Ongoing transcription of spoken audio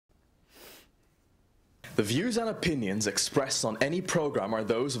The views and opinions expressed on any program are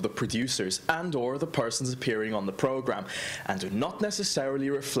those of the producers and/or the persons appearing on the program and do not necessarily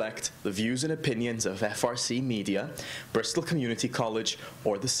reflect the views and opinions of FRC Media, Bristol Community College,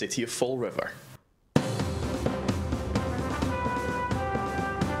 or the City of Fall River.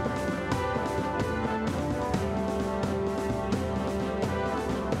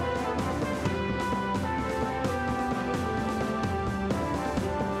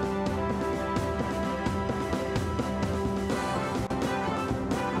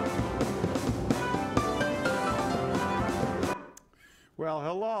 Well,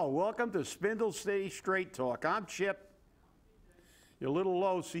 hello. Welcome to Spindle City Straight Talk. I'm Chip. You're a little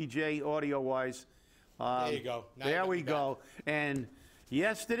low, CJ, audio-wise. There you go. Now there we go. And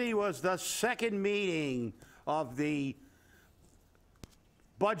yesterday was the second meeting of the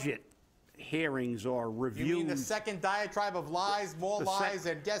budget hearings or reviews. You mean the second diatribe of lies, more lies,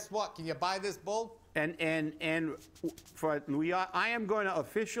 and guess what? Can you buy this bull? I am going to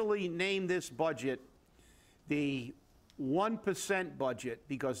officially name this budget the 1% budget,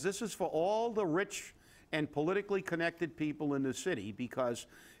 because this is for all the rich and politically connected people in the city, because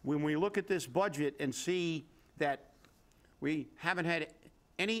when we look at this budget and see that we haven't had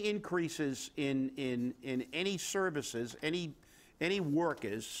any increases in any services, any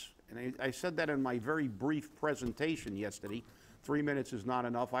workers, and I said that in my very brief presentation yesterday. 3 minutes is not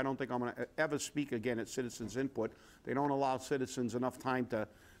enough. I don't think I'm going to ever speak again at Citizens Input. They don't allow citizens enough time to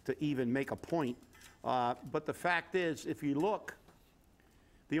even make a point. But the fact is, if you look,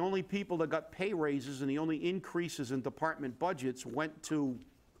 the only people that got pay raises and the only increases in department budgets went to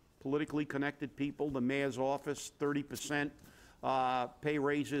politically connected people. The mayor's office, 30% pay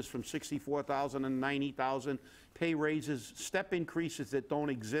raises from $64,000 and $90,000. Pay raises, step increases that don't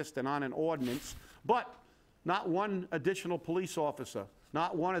exist and on an ordinance, but not one additional police officer,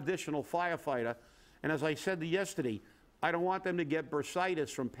 not one additional firefighter. And as I said yesterday, I don't want them to get bursitis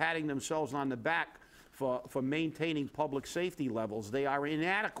from patting themselves on the back for maintaining public safety levels. They are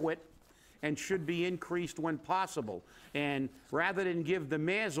inadequate and should be increased when possible. And rather than give the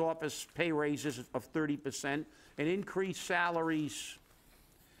mayor's office pay raises of 30% and increase salaries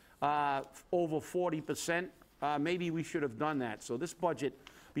over 40%, maybe we should have done that. So this budget,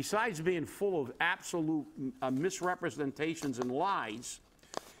 besides being full of absolute misrepresentations and lies,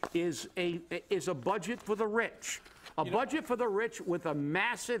 is a budget for the rich. A budget for the rich with a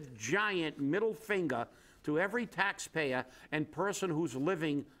massive, giant middle finger to every taxpayer and person who's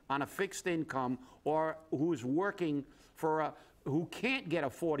living on a fixed income or who's working for who can't get a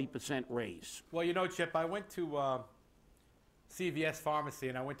 40% raise. Well, you know, Chip, I went to CVS Pharmacy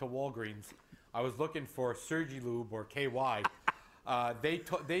and I went to Walgreens. I was looking for Surgi Lube or KY.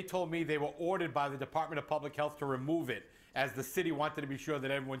 They told me they were ordered by the Department of Public Health to remove it, as the city wanted to be sure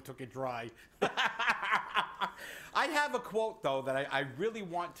that everyone took it dry. I have a quote, though, that I really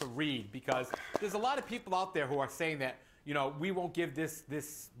want to read, because there's a lot of people out there who are saying that, you know, we won't give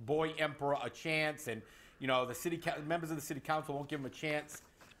this boy emperor a chance, and, you know, the members of the city council won't give him a chance.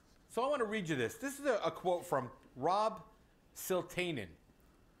 So I want to read you this. This is a quote from Rob Siltanen.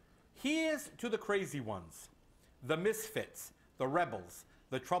 Here's to the crazy ones, the misfits, the rebels,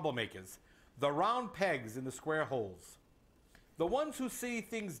 the troublemakers, the round pegs in the square holes, the ones who see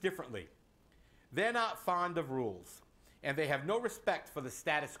things differently. They're not fond of rules, and they have no respect for the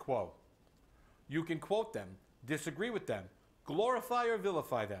status quo. You can quote them, disagree with them, glorify or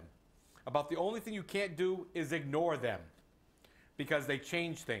vilify them. About the only thing you can't do is ignore them, because they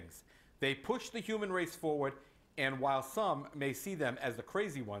change things. They push the human race forward, and while some may see them as the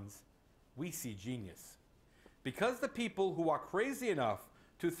crazy ones, we see genius. Because the people who are crazy enough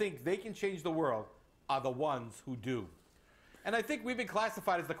to think they can change the world are the ones who do. And I think we've been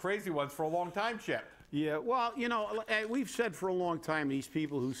classified as the crazy ones for a long time, Chip. Yeah, well, you know, we've said for a long time, these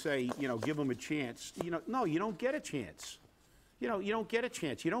people who say, you know, give them a chance, you know, no, you don't get a chance. You know, you don't get a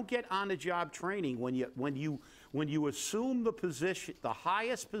chance. You don't get on-the-job training when you assume the position, the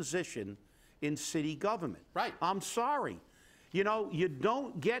highest position in city government. Right. I'm sorry. You know, you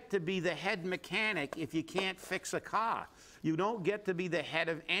don't get to be the head mechanic if you can't fix a car. You don't get to be the head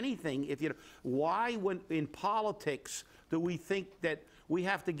of anything if you. Why, when in politics, do we think that we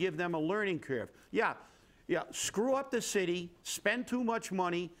have to give them a learning curve? Yeah, screw up the city, spend too much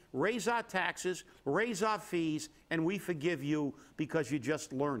money, raise our taxes, raise our fees, and we forgive you because you're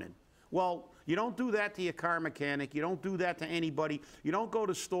just learning. Well, you don't do that to your car mechanic. You don't do that to anybody. You don't go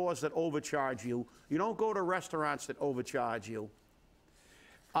to stores that overcharge you. You don't go to restaurants that overcharge you.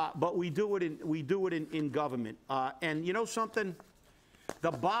 But we do it in government. And you know something?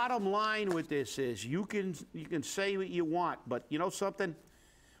 The bottom line with this is you can say what you want, but you know something?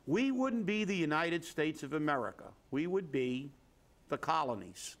 we wouldn't be the United States of America. We would be the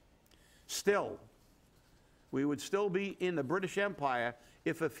colonies. Still, we would still be in the British Empire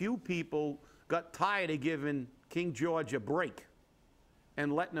if a few people got tired of giving King George a break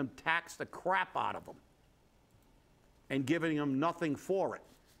and letting him tax the crap out of them and giving him nothing for it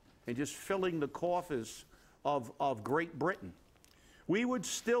and just filling the coffers of Great Britain. We would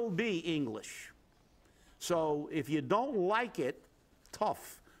still be English. So if you don't like it,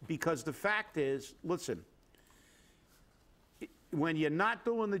 tough, because the fact is, listen, when you're not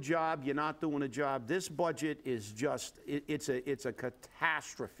doing the job, you're not doing the job. This budget is just, it's a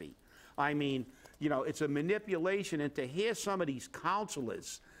catastrophe. I mean, you know, it's a manipulation, and to hear some of these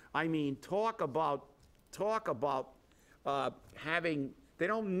counselors, I mean, talk about having, they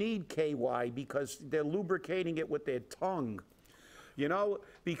don't need KY because they're lubricating it with their tongue. You know,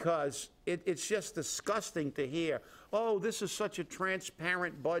 because it's just disgusting to hear, oh, this is such a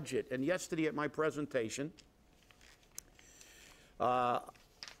transparent budget. And yesterday at my presentation, you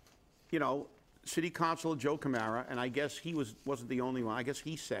know, City Councilor Joe Camara, and I guess he wasn't the only one. I guess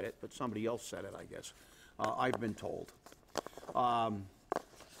he said it, but somebody else said it, I guess. I've been told. But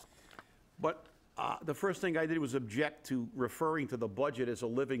the first thing I did was object to referring to the budget as a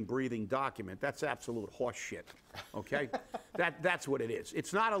living, breathing document. That's absolute horse shit, okay? That's what it is.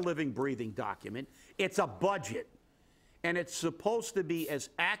 It's not a living, breathing document. It's a budget. And it's supposed to be as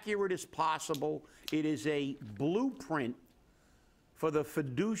accurate as possible. It is a blueprint for the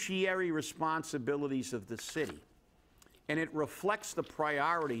fiduciary responsibilities of the city. And it reflects the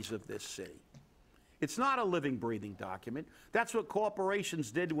priorities of this city. It's not a living, breathing document. That's what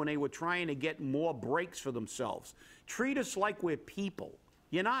corporations did when they were trying to get more breaks for themselves. Treat us like we're people.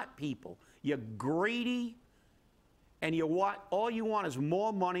 You're not people. You're greedy, and all you want is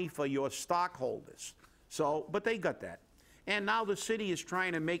more money for your stockholders. So, but they got that. And now the city is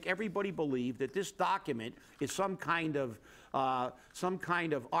trying to make everybody believe that this document is some kind of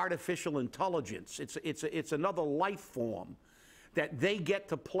artificial intelligence. It's another life form that they get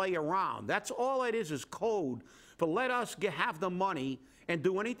to play around. That's all it is code for let us have the money and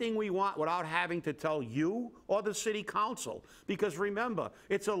do anything we want without having to tell you or the city council. Because remember,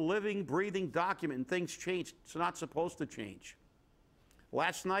 it's a living, breathing document, and things change. It's not supposed to change.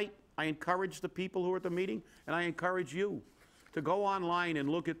 Last night, I encouraged the people who were at the meeting, and I encourage you to go online and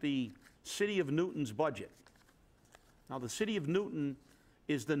look at the City of Newton's budget. Now, the City of Newton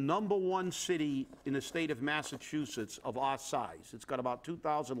is the #1 city in the state of Massachusetts of our size. It's got about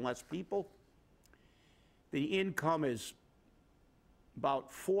 2,000 less people. The income is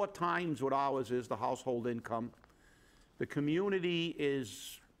about 4 times what ours is, the household income. The community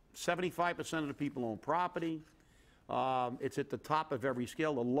is 75% of the people own property. It's at the top of every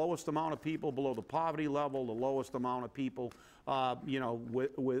scale. The lowest amount of people below the poverty level, the lowest amount of people, you know,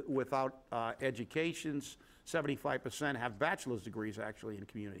 without educations. 75% have bachelor's degrees, actually, in the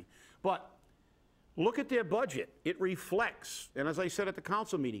community. But look at their budget. It reflects, and as I said at the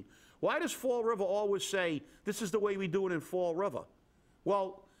council meeting, why does Fall River always say, this is the way we do it in Fall River?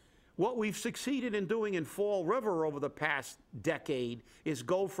 Well, what we've succeeded in doing in Fall River over the past decade is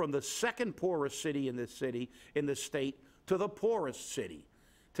go from the second poorest city in the state to the poorest city,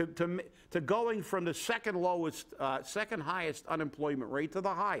 to going from the second highest unemployment rate to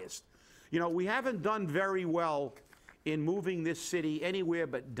the highest. You know, we haven't done very well in moving this city anywhere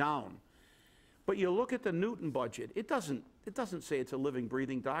but down. But you look at the Newton budget, it doesn't say it's a living,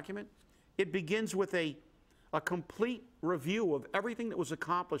 breathing document. It begins with a complete review of everything that was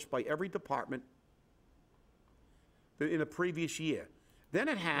accomplished by every department in a previous year. Then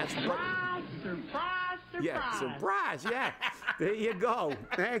it has... Surprise, surprise, surprise. Yeah, surprise, yeah. There you go.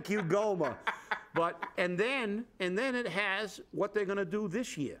 Thank you, Goma. And then it has what they're going to do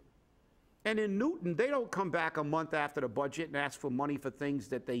this year. And in Newton, they don't come back a month after the budget and ask for money for things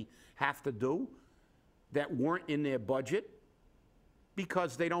that they have to do that weren't in their budget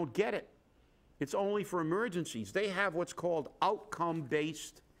because they don't get it. It's only for emergencies. They have what's called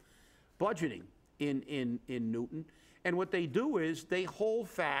outcome-based budgeting in Newton. And what they do is they hold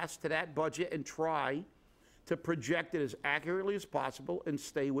fast to that budget and try to project it as accurately as possible and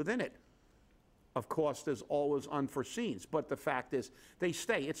stay within it. Of course, there's always unforeseens, but the fact is they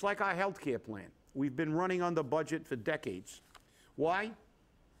stay. It's like our health care plan. We've been running under budget for decades. Why?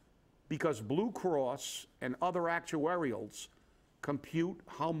 Because Blue Cross and other actuarials compute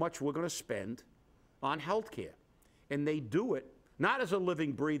how much we're going to spend on health care. And they do it not as a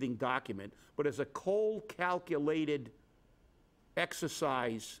living, breathing document, but as a cold calculated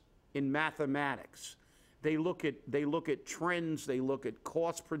exercise in mathematics. They look at trends, they look at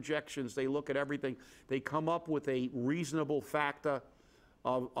cost projections, they look at everything. They come up with a reasonable factor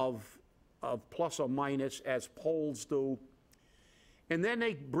of plus or minus, as polls do. And then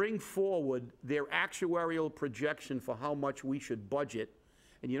they bring forward their actuarial projection for how much we should budget.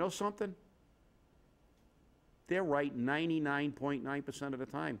 And you know something? They're right 99.9% of the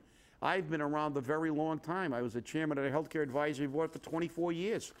time. I've been around a very long time. I was the chairman of the Healthcare Advisory Board for 24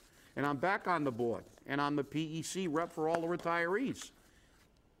 years. And I'm back on the board. And I'm the PEC rep for all the retirees.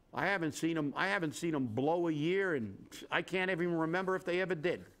 I haven't seen them blow a year, and I can't even remember if they ever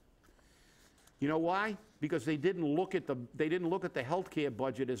did. You know why? Because they didn't look at the healthcare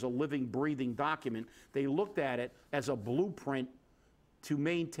budget as a living, breathing document. They looked at it as a blueprint to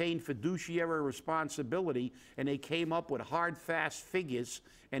maintain fiduciary responsibility, and they came up with hard, fast figures,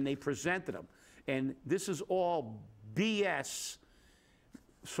 and they presented them. And this is all BS,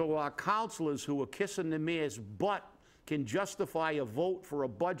 so our counselors who are kissing the mayor's butt can justify a vote for a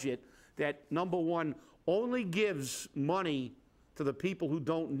budget that, number one, only gives money to the people who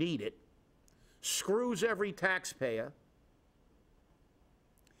don't need it, screws every taxpayer,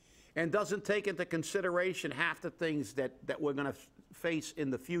 and doesn't take into consideration half the things that we're going to face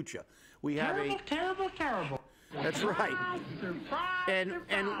in the future. We have Terrible. That's right.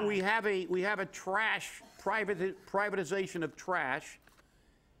 And we have a trash privatization of trash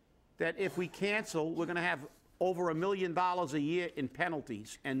that if we cancel, we're going to have over $1 million a year in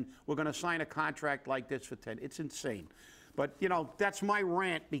penalties, and we're going to sign a contract like this for 10. It's insane. But, you know, that's my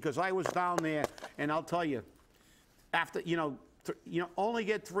rant, because I was down there, and I'll tell you, after, you only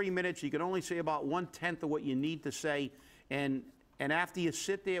get 3 minutes. You can only say about 1/10 of what you need to say, and after you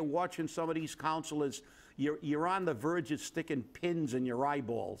sit there watching some of these counselors, you're on the verge of sticking pins in your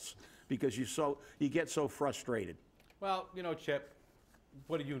eyeballs because you get so frustrated. Well, you know, Chip,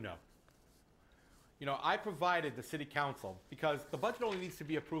 what do you know? You know, I provided the city council, because the budget only needs to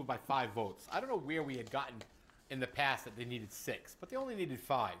be approved by 5 votes. I don't know where we had gotten in the past that they needed 6, but they only needed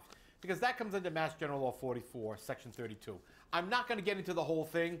 5, because that comes under Mass General Law 44, Section 32. I'm not going to get into the whole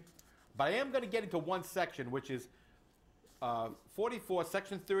thing, but I am going to get into one section, which is 44,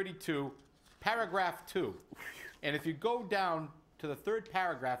 Section 32, Paragraph 2. And if you go down to the 3rd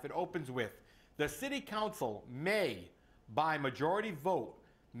paragraph, it opens with, the city council may, by majority vote,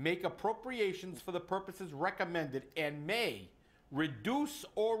 make appropriations for the purposes recommended, and may reduce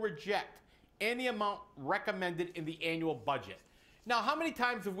or reject any amount recommended in the annual budget. Now, how many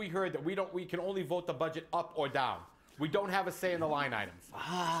times have we heard that we can only vote the budget up or down? We don't have a say in the line items.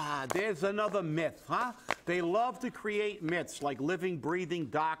 Ah, there's another myth, huh? They love to create myths like living, breathing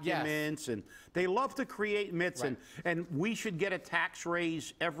documents, and they love to create myths, Right. and we should get a tax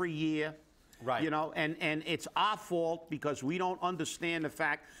raise every year. Right. You know, and it's our fault because we don't understand the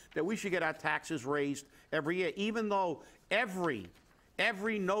fact that we should get our taxes raised every year, even though every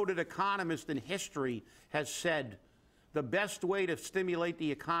noted economist in history has said the best way to stimulate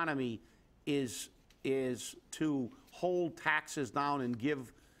the economy is to hold taxes down and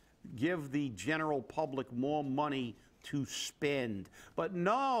give the general public more money to spend. But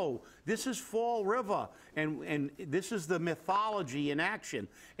no, this is Fall River, and this is the mythology in action.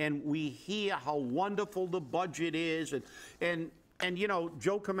 And we hear how wonderful the budget is, and you know,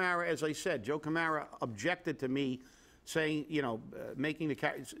 Joe Camara, as I said, Joe Camara objected to me saying, you know,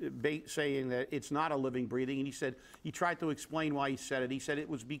 saying that it's not a living, breathing, and he said, he tried to explain why he said it. He said it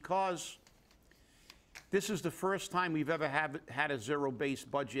was because this is the first time we've ever had a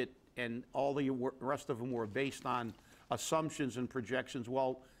zero-based budget, and all the rest of them were based on assumptions and projections.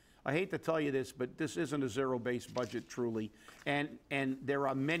 Well, I hate to tell you this, but this isn't a zero-based budget, truly. And there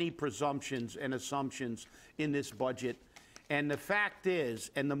are many presumptions and assumptions in this budget. And the fact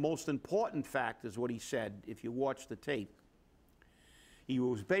is, and the most important fact is what he said, if you watch the tape, he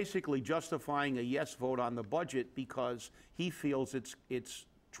was basically justifying a yes vote on the budget because he feels it's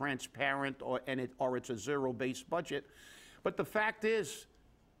transparent or it's a zero-based budget. But the fact is,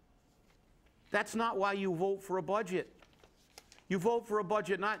 that's not why you vote for a budget. You vote for a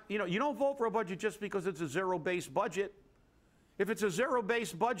budget you don't vote for a budget just because it's a zero-based budget. If it's a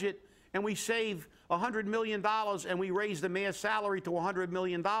zero-based budget and we save $100 million and we raise the mayor's salary to $100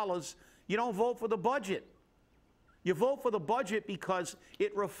 million, you don't vote for the budget. You vote for the budget because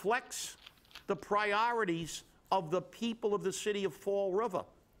it reflects the priorities of the people of the city of Fall River.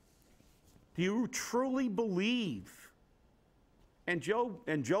 Do you truly believe, and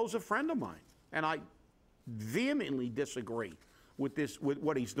Joe's a friend of mine, and I vehemently disagree with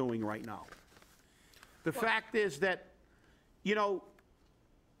what he's doing right now. The fact is that, you know,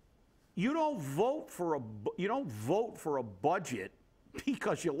 you don't vote for a budget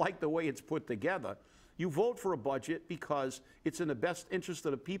because you like the way it's put together. You vote for a budget because it's in the best interest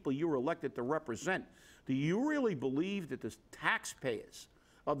of the people you were elected to represent. Do you really believe that the taxpayers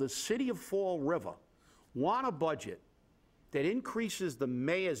of the city of Fall River want a budget that increases the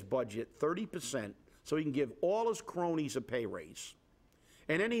mayor's budget 30% so he can give all his cronies a pay raise.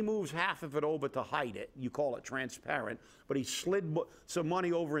 And then he moves half of it over to hide it. You call it transparent, but he slid some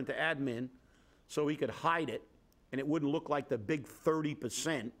money over into admin so he could hide it, and it wouldn't look like the big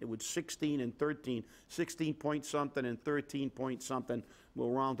 30%. It would 16 and 13, 16 point something and 13 point something.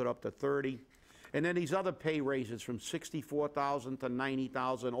 We'll round it up to 30. And then these other pay raises from 64,000 to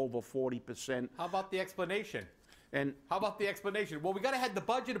 90,000, over 40%. How about the explanation? And How about the explanation? Well, we got to have the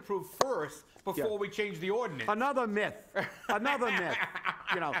budget approved first before we change the ordinance. another myth, another myth,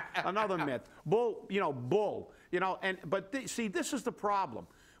 another myth. Bull, bull, but see, this is the problem.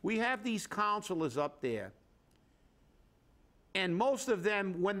 We have these councilors up there, and most of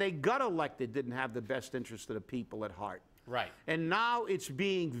them, when they got elected, didn't have the best interest of the people at heart. Right. And now it's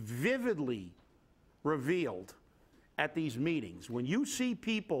being vividly revealed at these meetings. When you see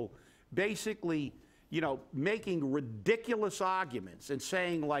people basically, making ridiculous arguments and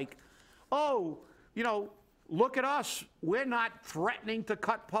saying like, oh, look at us, we're not threatening to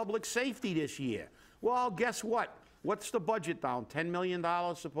cut public safety this year. Well, guess what? What's the budget down? $10 million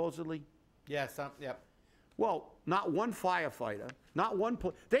supposedly? Yes. Yep. Well, not one firefighter, not one.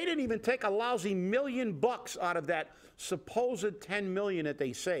 They didn't even take a lousy $1 million out of that supposed $10 million that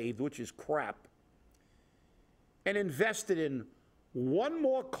they saved, which is crap, and invested in one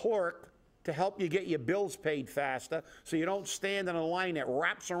more clerk to help you get your bills paid faster so you don't stand in a line that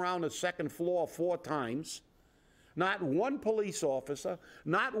wraps around the second floor 4 times. Not one police officer,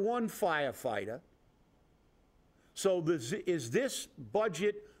 not one firefighter. So is this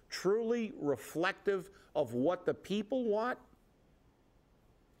budget truly reflective of what the people want?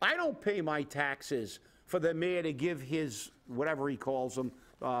 I don't pay my taxes for the mayor to give his, whatever he calls them,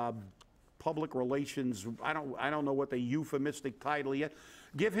 public relations, I don't know what the euphemistic title yet,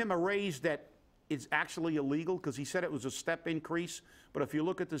 give him a raise that is actually illegal because he said it was a step increase. But if you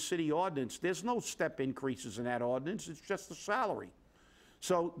look at the city ordinance, there's no step increases in that ordinance. It's just the salary.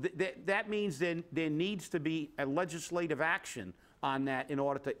 So that means then there needs to be a legislative action on that in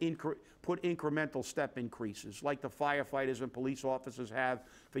order to put incremental step increases, like the firefighters and police officers have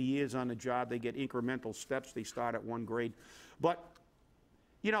for years on the job. They get incremental steps. They start at 1 grade. But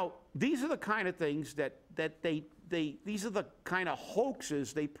these are the kind of things that these are the kind of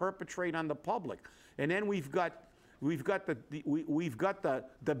hoaxes they perpetrate on the public. And then we've got the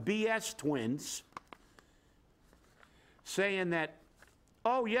BS twins saying that,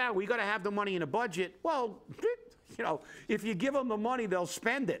 oh yeah, we got to have the money in the budget. Well, if you give them the money, they'll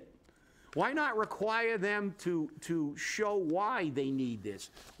spend it. Why not require them to show why they need this?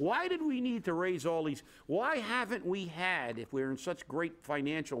 Why did we need to raise all these? Why haven't we had, if we're in such great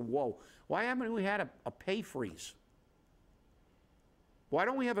financial woe, why haven't we had a pay freeze? Why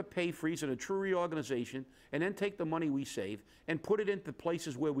don't we have a pay freeze and a true reorganization and then take the money we save and put it into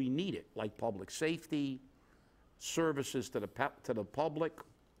places where we need it, like public safety, services to the public,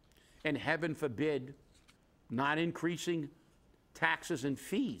 and heaven forbid, not increasing taxes and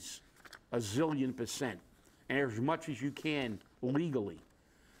fees a zillion %, and as much as you can legally.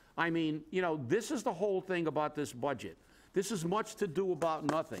 I mean, this is the whole thing about this budget. This is much to do about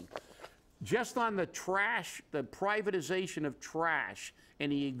nothing. Just on the trash, the privatization of trash,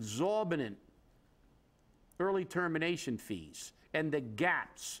 and the exorbitant early termination fees, and the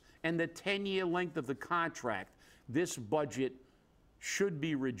gaps, and the 10-year length of the contract, this budget should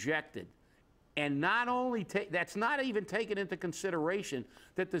be rejected. And not only that's not even taken into consideration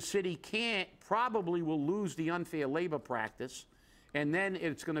that the city probably will lose the unfair labor practice, and then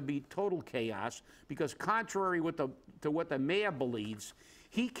it's going to be total chaos because contrary to what the mayor believes,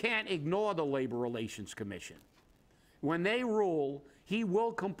 he can't ignore the Labor Relations Commission. When they rule, he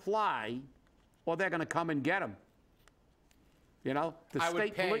will comply, or they're going to come and get him. The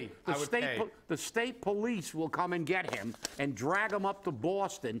state police will come and get him and drag him up to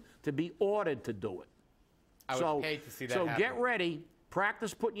Boston to be ordered to do it. I would hate to see that happen. So get ready,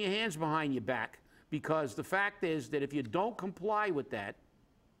 practice putting your hands behind your back, because the fact is that if you don't comply with that,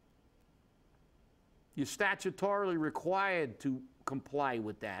 you're statutorily required to comply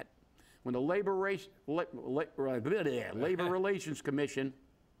with that. When the Labor Relations Commission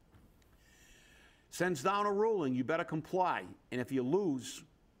sends down a ruling, you better comply. And if you lose,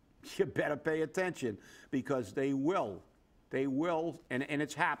 you better pay attention, because they will. They will, and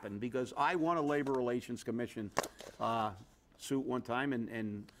it's happened, because I won a Labor Relations Commission suit one time,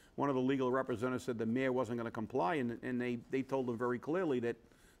 and one of the legal representatives said the mayor wasn't going to comply, and they told him very clearly that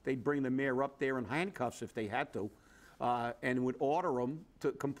they'd bring the mayor up there in handcuffs if they had to, and would order him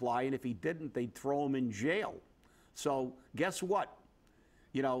to comply, and if he didn't, they'd throw him in jail. So guess what?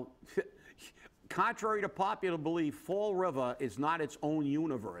 You know, contrary to popular belief, Fall River is not its own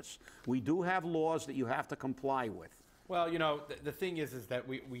universe. We do have laws that you have to comply with. Well, you know, the thing is that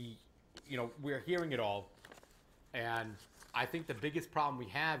you know, we're hearing it all, and I think the biggest problem we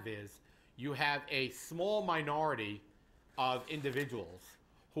have is you have a small minority of individuals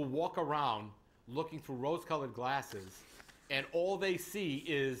who walk around looking through rose-colored glasses, and all they see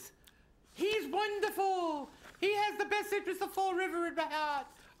is, he's wonderful! He has the best interest of Fall River in my heart!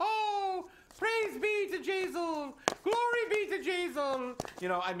 Oh, praise be to Jesus! Glory be to Jesus! You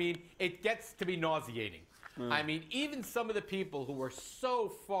know, I mean, it gets to be nauseating. I mean, even some of the people who are so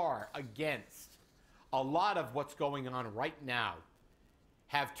far against a lot of what's going on right now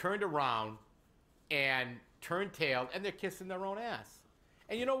have turned around and turned tail, and they're kissing their own ass.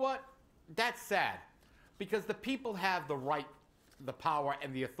 And you know what? That's sad, because the people have the right, the power,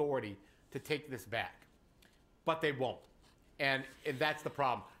 and the authority to take this back. But they won't. And that's the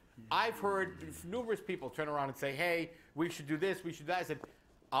problem. I've heard numerous people turn around and say, hey, we should do this, we should do that. I said,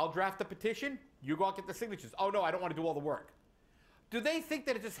 I'll draft a petition, you go out and get the signatures. Oh, no, I don't want to do all the work. Do they think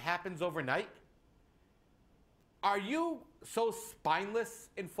that it just happens overnight? Are you so spineless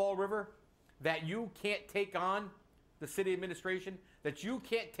in Fall River that you can't take on the city administration, that you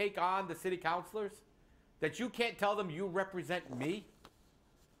can't take on the city councilors, that you can't tell them you represent me,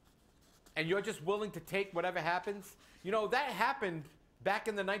 and you're just willing to take whatever happens? You know, that happened back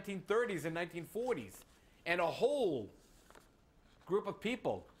in the 1930s and 1940s, and a whole group of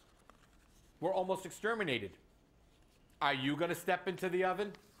people were almost exterminated. Are you going to step into the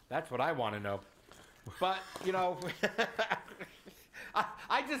oven? That's what I want to know. But, you know,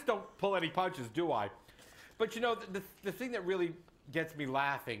 I just don't pull any punches, do I? But, you know, the thing that really gets me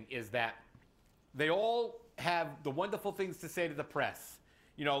laughing is that they all have the wonderful things to say to the press.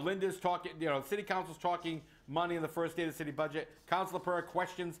 You know, Linda's talking, you know, city council's talking money in the first day of the city budget. Councilor Purr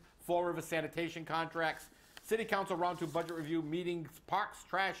questions Fall River sanitation contracts. City council round 2 budget review meetings, parks,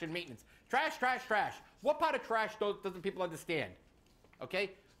 trash, and maintenance. Trash, trash, trash. What part of trash doesn't people understand?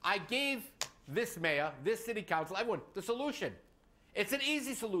 Okay? I gave this mayor, this city council, everyone, the solution. It's an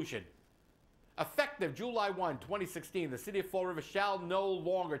easy solution. Effective July 1, 2016, the city of Fall River shall no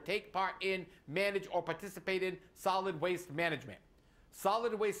longer take part in, manage, or participate in solid waste management.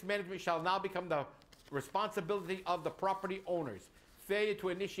 Solid waste management shall now become the responsibility of the property owners. Failure to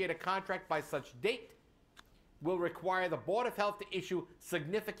initiate a contract by such date will require the Board of Health to issue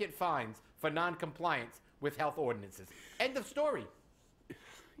significant fines for non-compliance with health ordinances. End of story.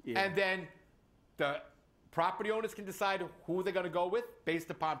 Yeah. And then the property owners can decide who they're going to go with based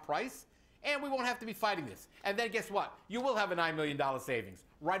upon price, and we won't have to be fighting this. And then guess what? You will have a $9 million savings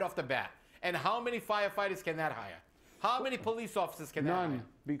right off the bat. And how many firefighters can that hire? How many police officers can that hire? None,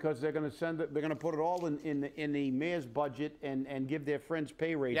 because they're going to send it. They're going to put it all in the mayor's budget and give their friends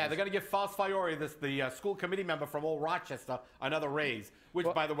pay raises. Yeah, they're going to give Faust Fiore, the school committee member from Old Rochester, another raise. Which,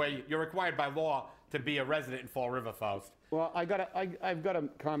 well, by the way, you're required by law to be a resident in Fall River, Faust. Well, I've got to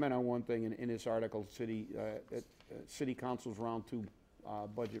comment on one thing in this article, City Council's Round 2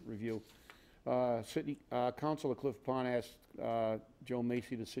 budget review. Councilor Cliff Pond asked Joe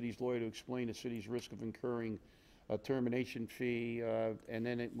Macy, the city's lawyer, to explain the city's risk of incurring a termination fee, and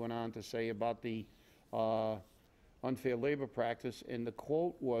then it went on to say about the unfair labor practice, and the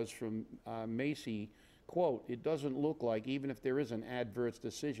quote was from Macy, quote, "It doesn't look like, even if there is an adverse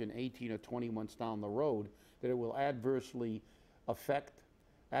decision 18 or 20 months down the road, that it will adversely impact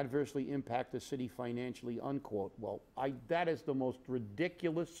the city financially," unquote. Well, that is the most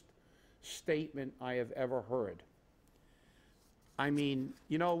ridiculous statement I have ever heard. I mean,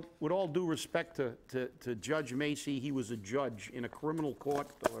 you know, with all due respect to Judge Macy, he was a judge in a criminal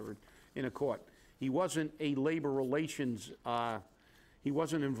court or in a court. He wasn't a labor relations, he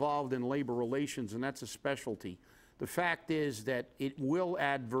wasn't involved in labor relations, and that's a specialty. The fact is that it will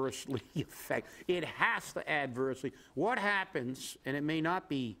adversely affect, it has to adversely. What happens, and it may not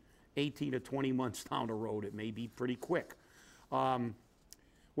be 18 to 20 months down the road, it may be pretty quick.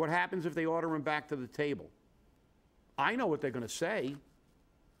 What happens if they order him back to the table? I know what they're going to say.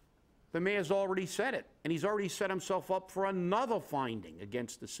 The mayor's already said it, and he's already set himself up for another finding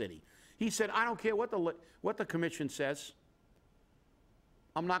against the city. He said, I don't care what the commission says.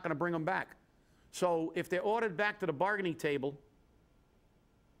 I'm not going to bring them back. So if they're ordered back to the bargaining table,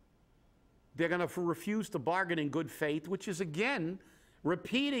 they're going to refuse to bargain in good faith, which is, again,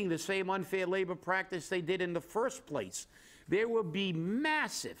 repeating the same unfair labor practice they did in the first place. There will be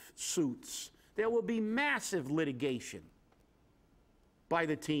massive suits. There will be massive litigation by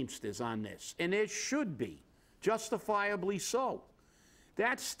the Teamsters on this, and there should be, justifiably so.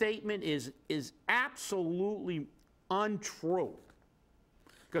 That statement is absolutely untrue.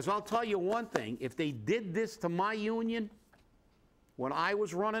 Because I'll tell you one thing, if they did this to my union when I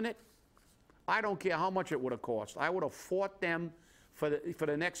was running it, I don't care how much it would have cost. I would have fought them for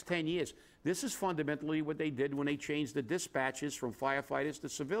the next 10 years. This is fundamentally what they did when they changed the dispatches from firefighters to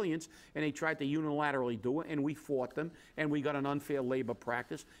civilians, and they tried to unilaterally do it, and we fought them, and we got an unfair labor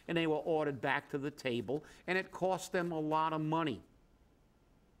practice, and they were ordered back to the table, and it cost them a lot of money.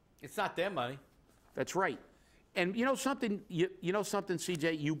 It's not their money. That's right. And you know something,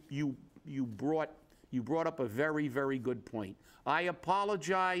 CJ, you brought up a very, very good point. I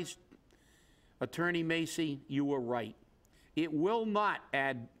apologize, Attorney Macy, you were right. It will not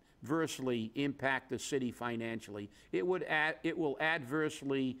adversely impact the city financially. It will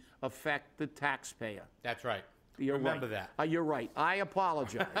adversely affect the taxpayer. That's right. Remember that. You're right. I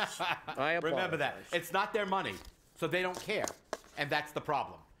apologize. Remember that. It's not their money, so they don't care. And that's the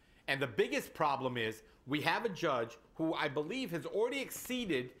problem. And the biggest problem is we have a judge who I believe has already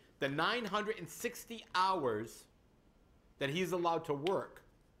exceeded the 960 hours that he's allowed to work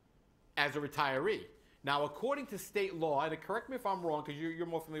as a retiree. Now, according to state law, and correct me if I'm wrong, because you're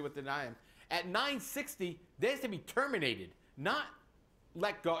more familiar with it than I am, at 960, they have to be terminated, not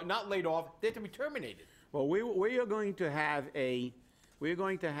let go, not laid off. They have to be terminated. Well, we are going to have a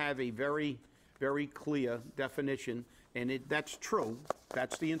very, very clear definition, and that's true.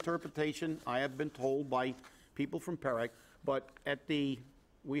 That's the interpretation I have been told by people from PERAC. But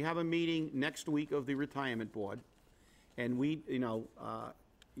we have a meeting next week of the retirement board, and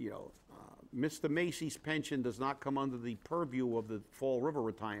Mr. Macy's pension does not come under the purview of the Fall River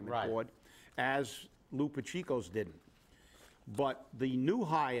Retirement Board, as Lou Pacheco's didn't. But the new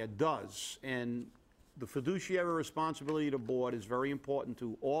hire does, and the fiduciary responsibility of the board is very important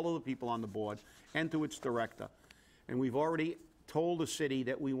to all of the people on the board and to its director. And we've already told the city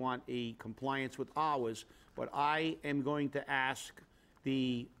that we want a compliance with hours, but I am going to ask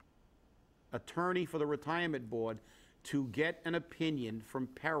the attorney for the retirement board to get an opinion from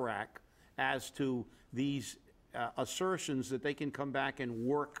PERAC as to these assertions that they can come back and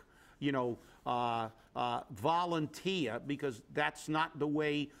work, volunteer, because that's not the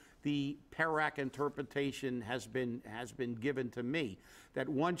way the PERAC interpretation has been given to me. That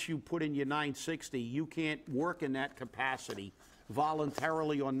once you put in your 960, you can't work in that capacity,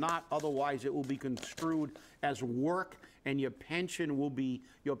 voluntarily or not. Otherwise, it will be construed as work, and your pension will be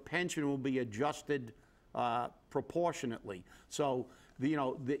adjusted proportionately. So,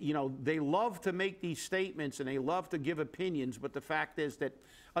 they love to make these statements and they love to give opinions, but the fact is that,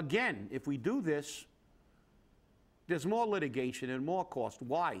 again, if we do this, there's more litigation and more cost.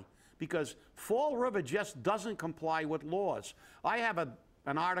 Why? Because Fall River just doesn't comply with laws. I have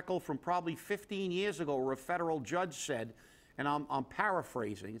an article from probably 15 years ago where a federal judge said, and I'm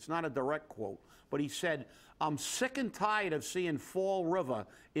paraphrasing, it's not a direct quote, but he said, "I'm sick and tired of seeing Fall River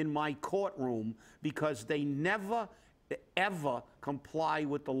in my courtroom because they never, ever comply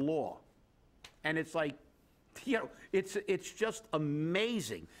with the law." And it's like, it's just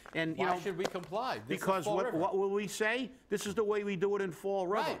amazing. And Why should we comply? Because what will we say? This is the way we do it in Fall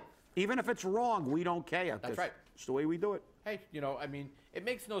River. Right. Even if it's wrong, we don't care. That's right. It's the way we do it. Hey, it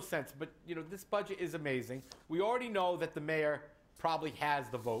makes no sense, but, this budget is amazing. We already know that the mayor probably has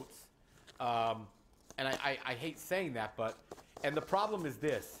the votes. And I hate saying that, and the problem is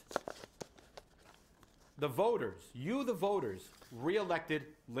this. The voters, the voters, re-elected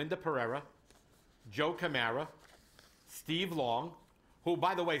Linda Pereira, Joe Camara, Steve Long, who,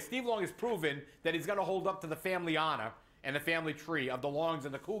 by the way, Steve Long has proven that he's going to hold up to the family honor and the family tree of the Longs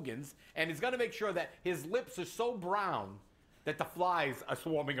and the Coogans, and he's going to make sure that his lips are so brown that the flies are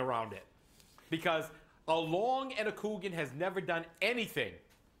swarming around it. Because a Long and a Coogan has never done anything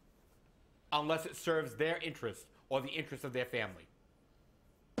unless it serves their interest or the interest of their family.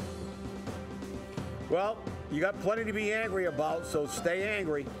 Well, you got plenty to be angry about, so stay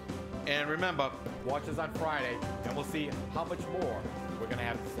angry. And remember, watch us on Friday, and we'll see how much more we're going to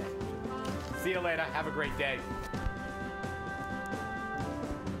have to say. See you later. Have a great day.